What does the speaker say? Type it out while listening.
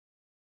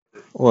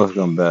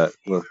Welcome back.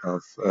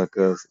 Welcome back.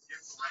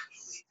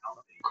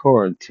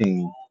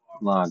 Quarantine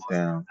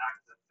lockdown.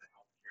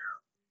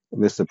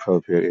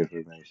 Misappropriate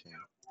information.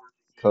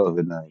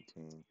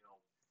 COVID-19.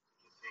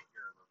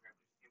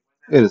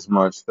 It is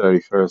March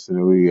 31st,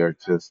 and we are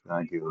just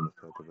not giving a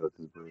fuck about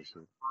this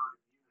bullshit.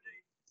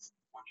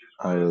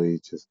 I really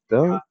just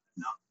don't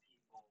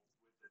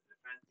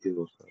give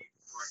a fuck.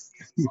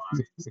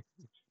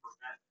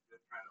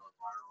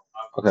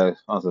 Okay,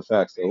 on the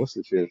facts though. What's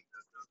the truth?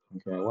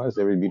 Okay, why is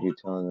every media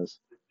telling us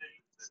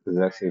the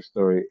exact same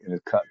story and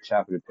it's cut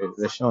chapter to paper?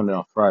 They're showing it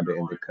on Friday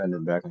and they're cutting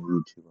it back on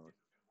YouTube on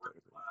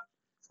Thursday.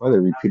 Why are they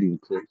repeating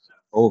clips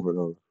over and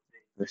over?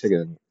 They're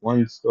taking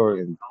one story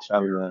and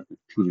chopping it out,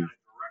 repeating.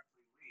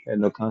 And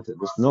no content.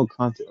 There's no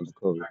content on the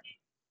COVID.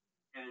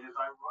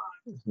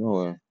 There's no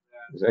way.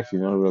 There's actually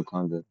no real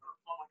content.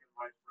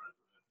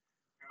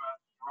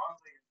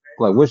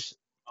 Like which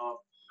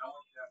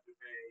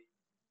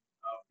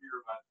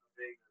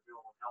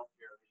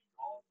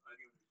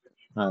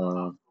I don't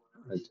know.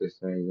 I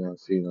just ain't gonna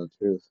see no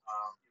truth.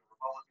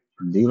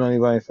 Do you know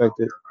anybody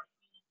affected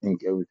and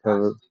get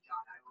recovered?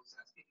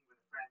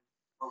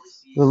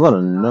 There's a lot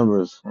of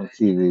numbers on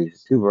TV.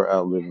 People are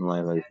out living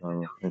life like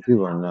normal, and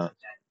people are not.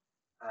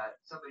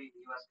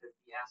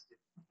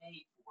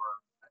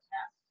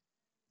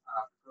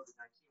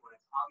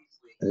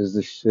 Is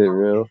this shit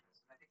real?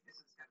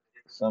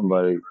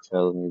 Somebody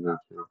tell me the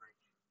truth.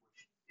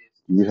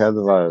 Do you have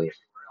the virus?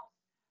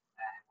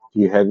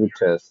 Do you have your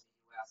test?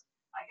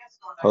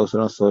 Post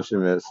it on social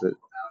media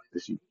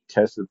that you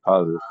tested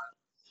positive.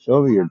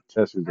 Show me your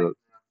test results.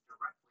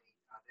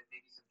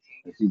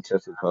 If you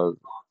tested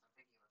positive.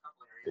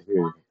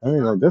 I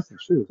mean, like, that's the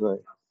truth. Like,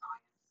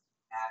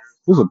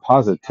 it was a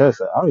positive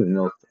test. I don't even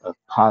know if a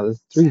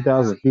positive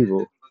 3,000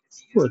 people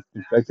who are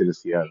infected in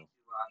Seattle.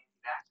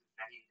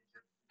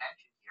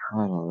 I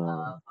don't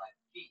know.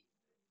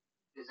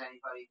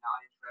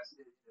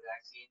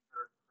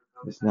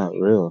 It's not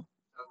real.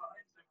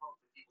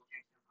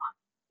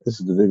 This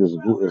is the biggest.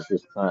 It's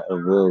just not a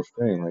real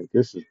thing. Like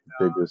this is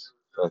the biggest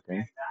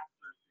fucking.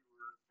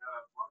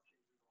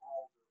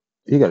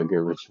 You gotta get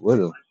rich with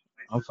them.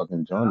 I'm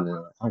fucking joining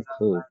it. I'm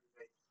cool.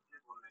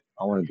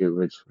 I want to get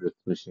rich with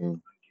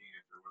machine.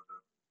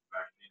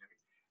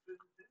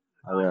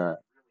 I got.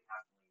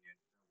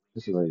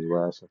 This is like the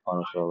last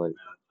final show. Like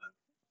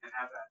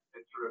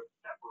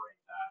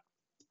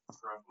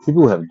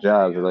people who have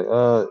jobs are like,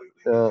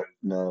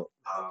 no.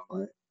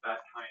 Like,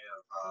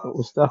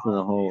 we're stopping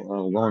the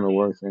whole going to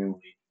work thing.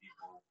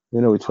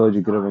 You know, we told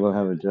you get up and go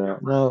have a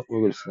job. No,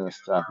 we're just gonna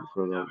stop it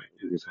for a little bit.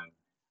 We're just gonna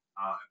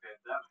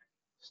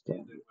stop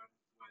it.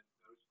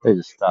 They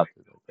just stopped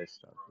it. They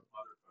stopped it.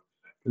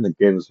 And they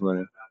gave us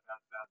money.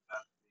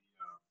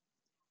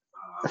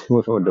 We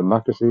went from a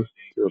democracy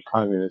to a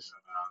communist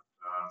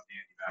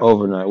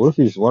overnight. What if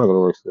you just want to go to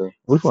work still?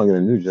 What if you want to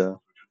get a new job?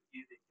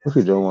 What if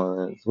you don't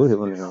want to? What if you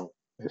want to go?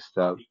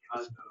 Stop.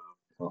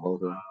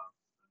 Hold on.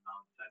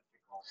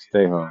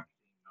 Stay home.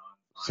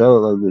 So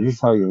like this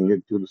is how you can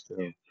get through the still.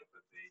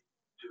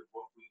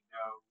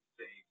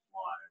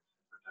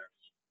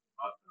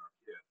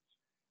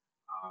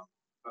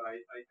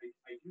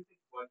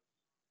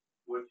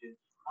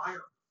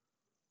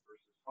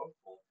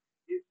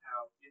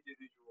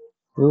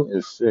 Who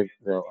is sick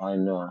though? I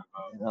know.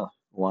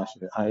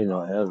 Washington. I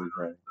know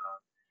everybody.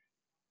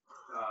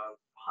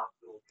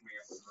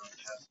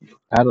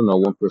 I don't know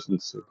one person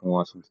sick in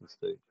Washington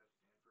State.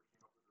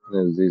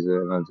 And these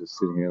and I'm just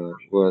sitting here like,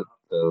 what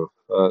the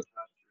fuck?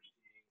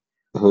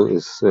 Who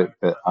is sick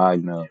that I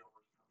know?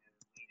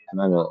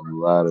 And I know a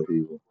lot of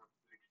people.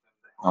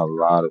 A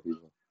lot of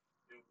people.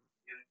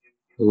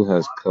 Who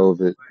has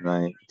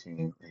COVID-19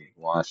 in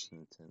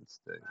Washington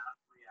State?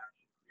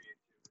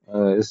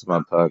 This is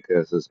my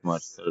podcast. It's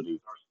March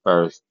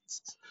 31st.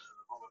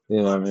 You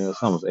know what I mean?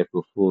 It's almost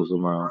April Fool's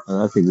tomorrow.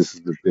 And I think this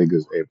is the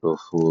biggest April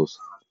Fool's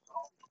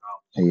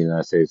in the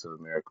United States of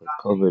America.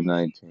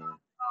 COVID-19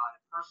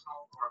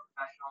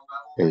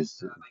 is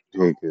the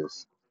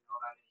biggest.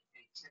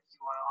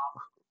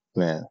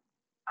 Man,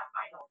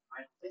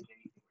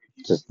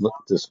 just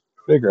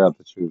figure out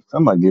the truth.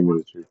 Somebody give me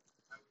the truth.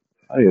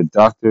 I need a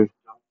doctor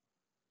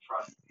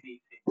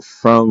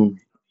from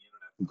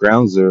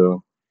Ground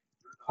Zero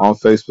on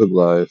Facebook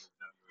Live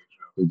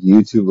with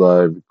YouTube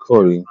Live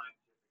recording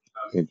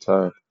the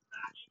entire.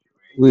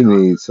 We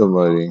need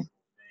somebody.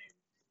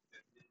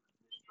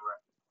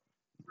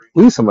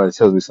 We need somebody that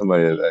tells me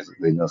somebody that actually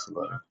they know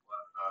somebody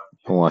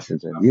from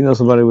Washington. You know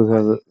somebody who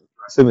has a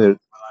similar.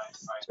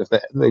 If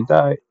they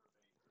die,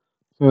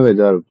 if they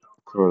died of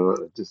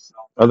corona, just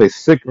are they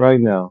sick right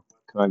now?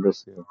 Can I go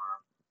see them?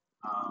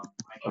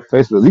 On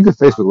Facebook, you can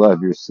Facebook Live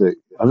if you're sick.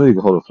 I know you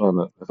can hold a phone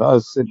up. If I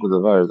was sick with the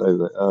virus, I'd be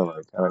like, oh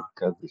my god, I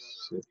got this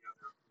shit.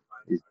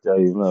 These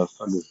dirty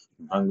motherfuckers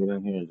bring it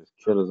in here and just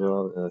kill us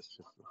all. And it's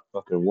just a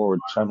fucking war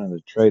with China, the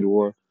trade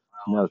war.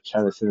 Now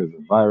China sends us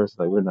a virus.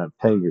 Like, we're not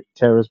paying your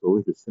terrorists, but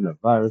we could send a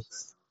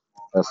virus.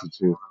 That's the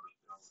truth.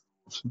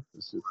 It's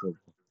just simple.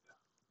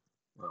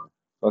 Yeah.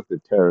 Fuck the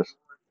terrorists.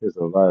 Here's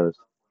a virus.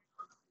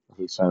 That's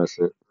what China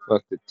said.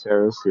 Fuck the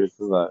terrorists, here's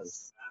the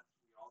virus.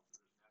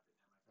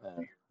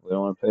 We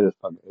don't want to pay this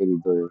fucking 80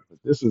 billion, but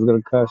this is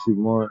gonna cost you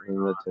more than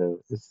the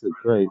terrorists. This is a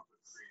great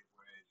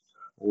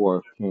war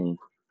of kings.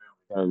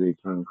 Gotta be a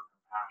king.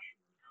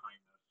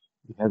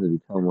 You have to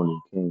become one of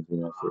the kings,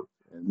 and that's it.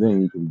 And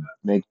then you can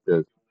make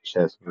the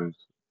chess moves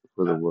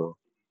for the world.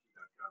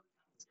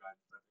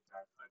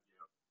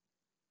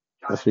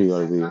 That's who you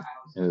gotta be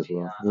in this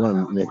world. You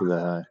want to make it that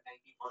high.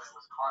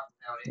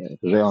 Yeah,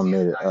 because they all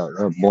made it up.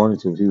 They're born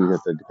into it. You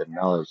have to get the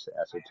knowledge to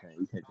ascertain.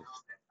 You can't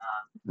just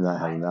not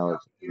have knowledge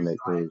to make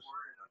moves.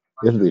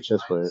 You have to be a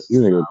chess player.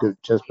 Even if you're a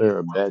good chess player or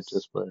a bad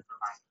chess player,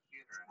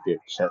 be a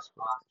chess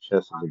player.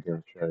 Chess is a game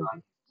of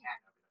strategy.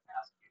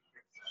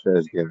 Strategy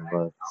is a game of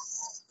life.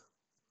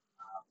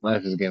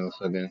 Life is a game of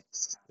fucking.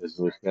 This is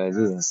what you gotta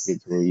do to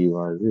get to where you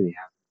want to be.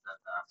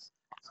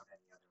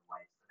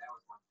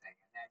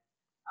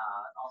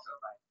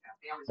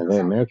 And then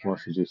America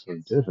wants to do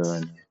something different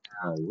right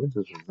now. Like, what is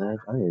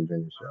America? I need to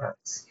drink a shot.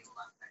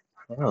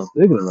 Oh,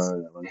 they're gonna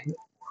learn that one.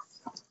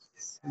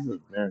 This is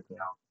America.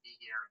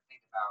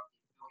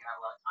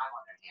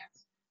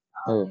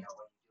 Oh,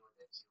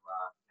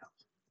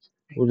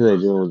 what are they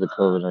doing with the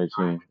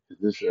COVID-19? Is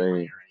this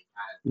a?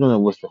 You don't know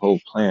what's the whole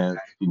plan.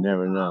 You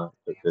never know.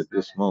 But at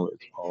this moment,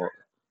 it's all a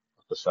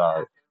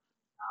facade,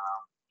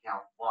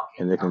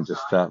 and they can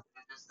just stop.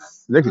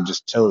 They could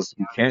just tell us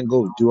we can't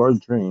go do our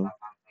dream.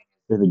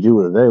 We have to do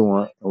what they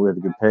want, and we have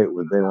to get paid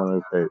what they want to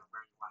get paid.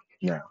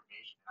 No,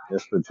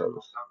 that's what they tell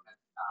us.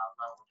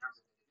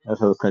 That's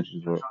how the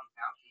countries work.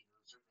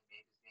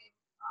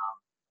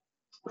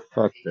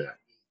 Fuck that.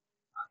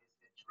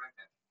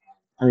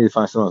 I need to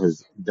find someone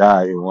who's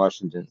died in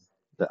Washington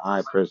that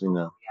I personally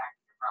know.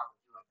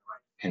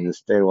 In the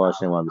state of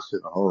Washington, where I've been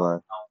sitting a whole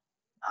lot.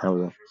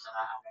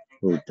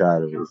 Who's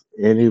died of this?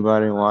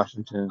 Anybody in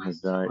Washington has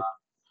died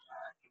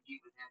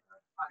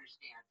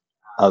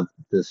of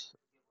this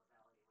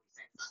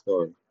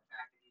story.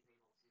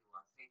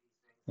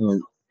 I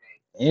mean,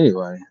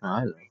 anybody.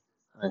 I know.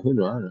 Like, who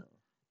do I know?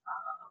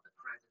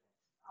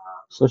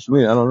 Social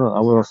media, I don't know. I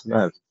went on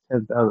I have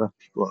 10,000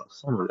 people on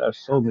summer. There's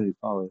so many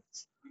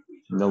followers.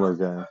 Nobody's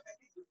died.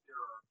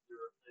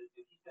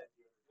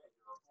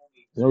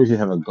 You always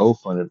have a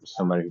GoFund for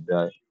somebody who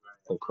died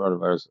of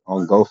coronavirus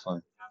on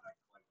GoFund.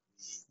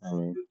 I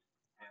mean,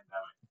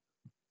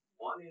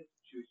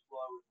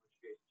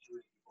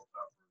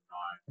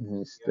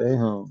 stay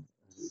home.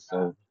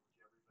 So,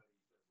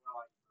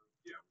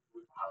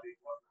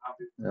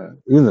 yeah.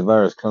 Even the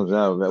virus comes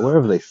out, that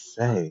whatever they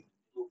say,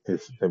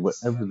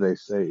 whatever they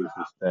say is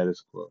the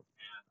status quo.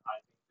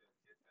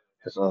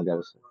 That's all I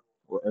gotta say.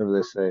 Whatever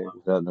they say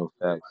without no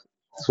facts.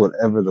 It's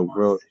whatever the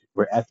world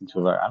we're acting to.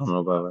 Like, I don't know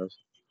about virus.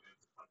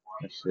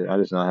 That shit. I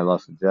just know I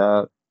lost a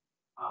job.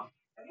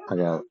 I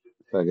got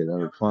fucking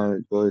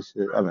unemployment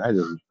bullshit. I mean,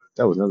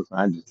 that was another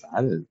thing.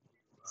 I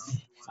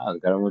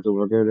just got went to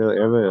work every day like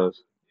everybody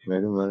else,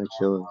 making money,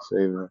 chilling,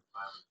 saving,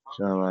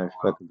 trying life,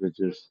 fucking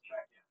bitches,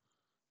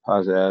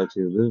 positive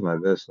attitude, living my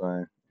best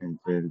life, and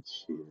then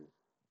shit.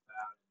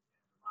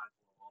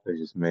 They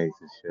just made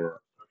this shit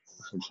up.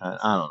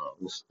 I don't know.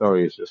 The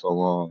story is just a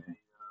long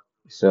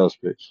sales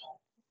pitch.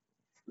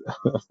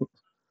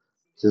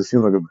 Just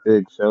seems like a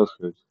big sales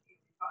pitch.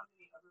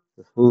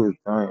 Who is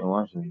dying in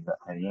Washington?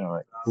 I know,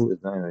 like, who is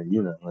dying that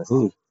you know? Like,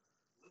 who is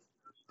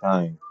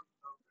dying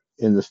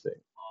in the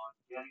state?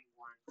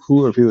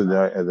 Who are people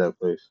dying at that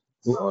place?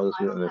 Who are those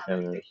people and their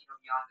family members?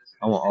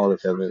 I want all the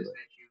family members.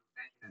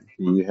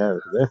 Do you have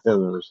it? Their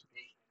family members.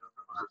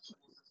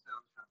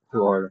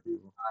 Who are the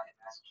people?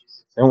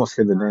 They won't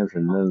say the names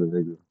of none of the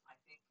videos.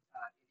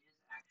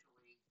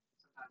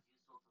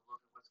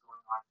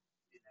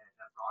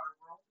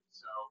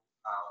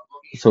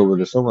 So, with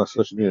there's so much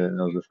social media that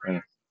knows this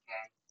thing.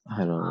 I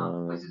don't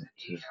know. Man.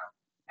 Just,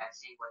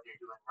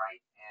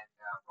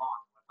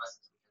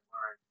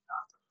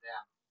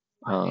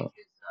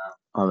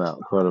 I'm out.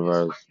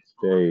 Coronavirus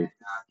day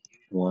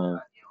 1,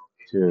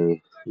 2.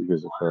 Who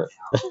gives a fuck?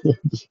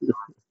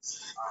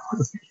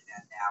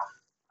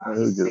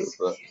 Who gives a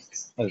fuck?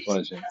 I just want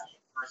to change.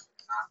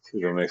 See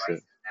if it makes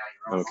it.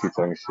 I'm gonna keep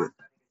talking shit.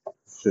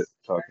 Shit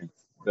talking.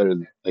 Better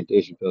than like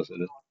Dave Chappelle said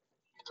it.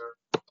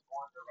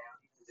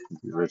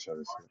 Be rich on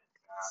this shit.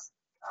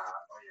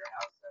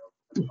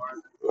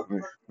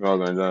 We're all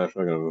gonna die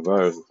fucking of a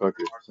virus. Fuck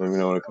it. So let me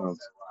know when it comes.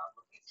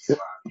 I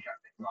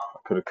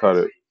could have caught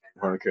it.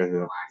 I want to catch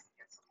it.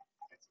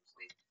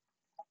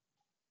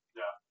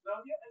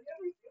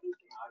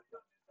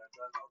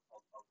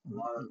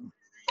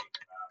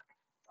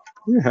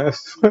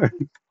 Yes. Let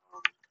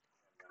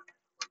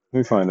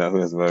me find out who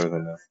has the virus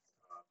right now.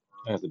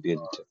 I have to be a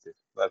detective.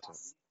 That's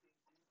it.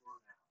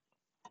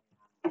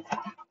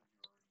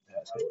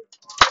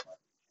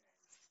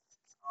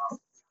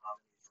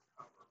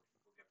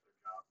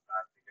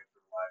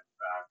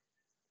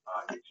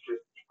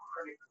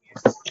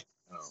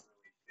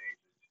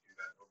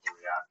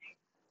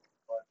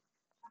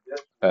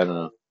 I don't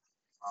know.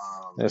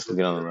 I have to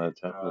get on the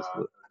laptop. Let's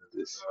look at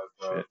this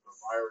shit.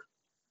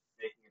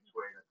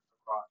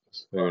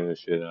 Let's figure this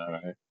shit out,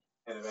 right?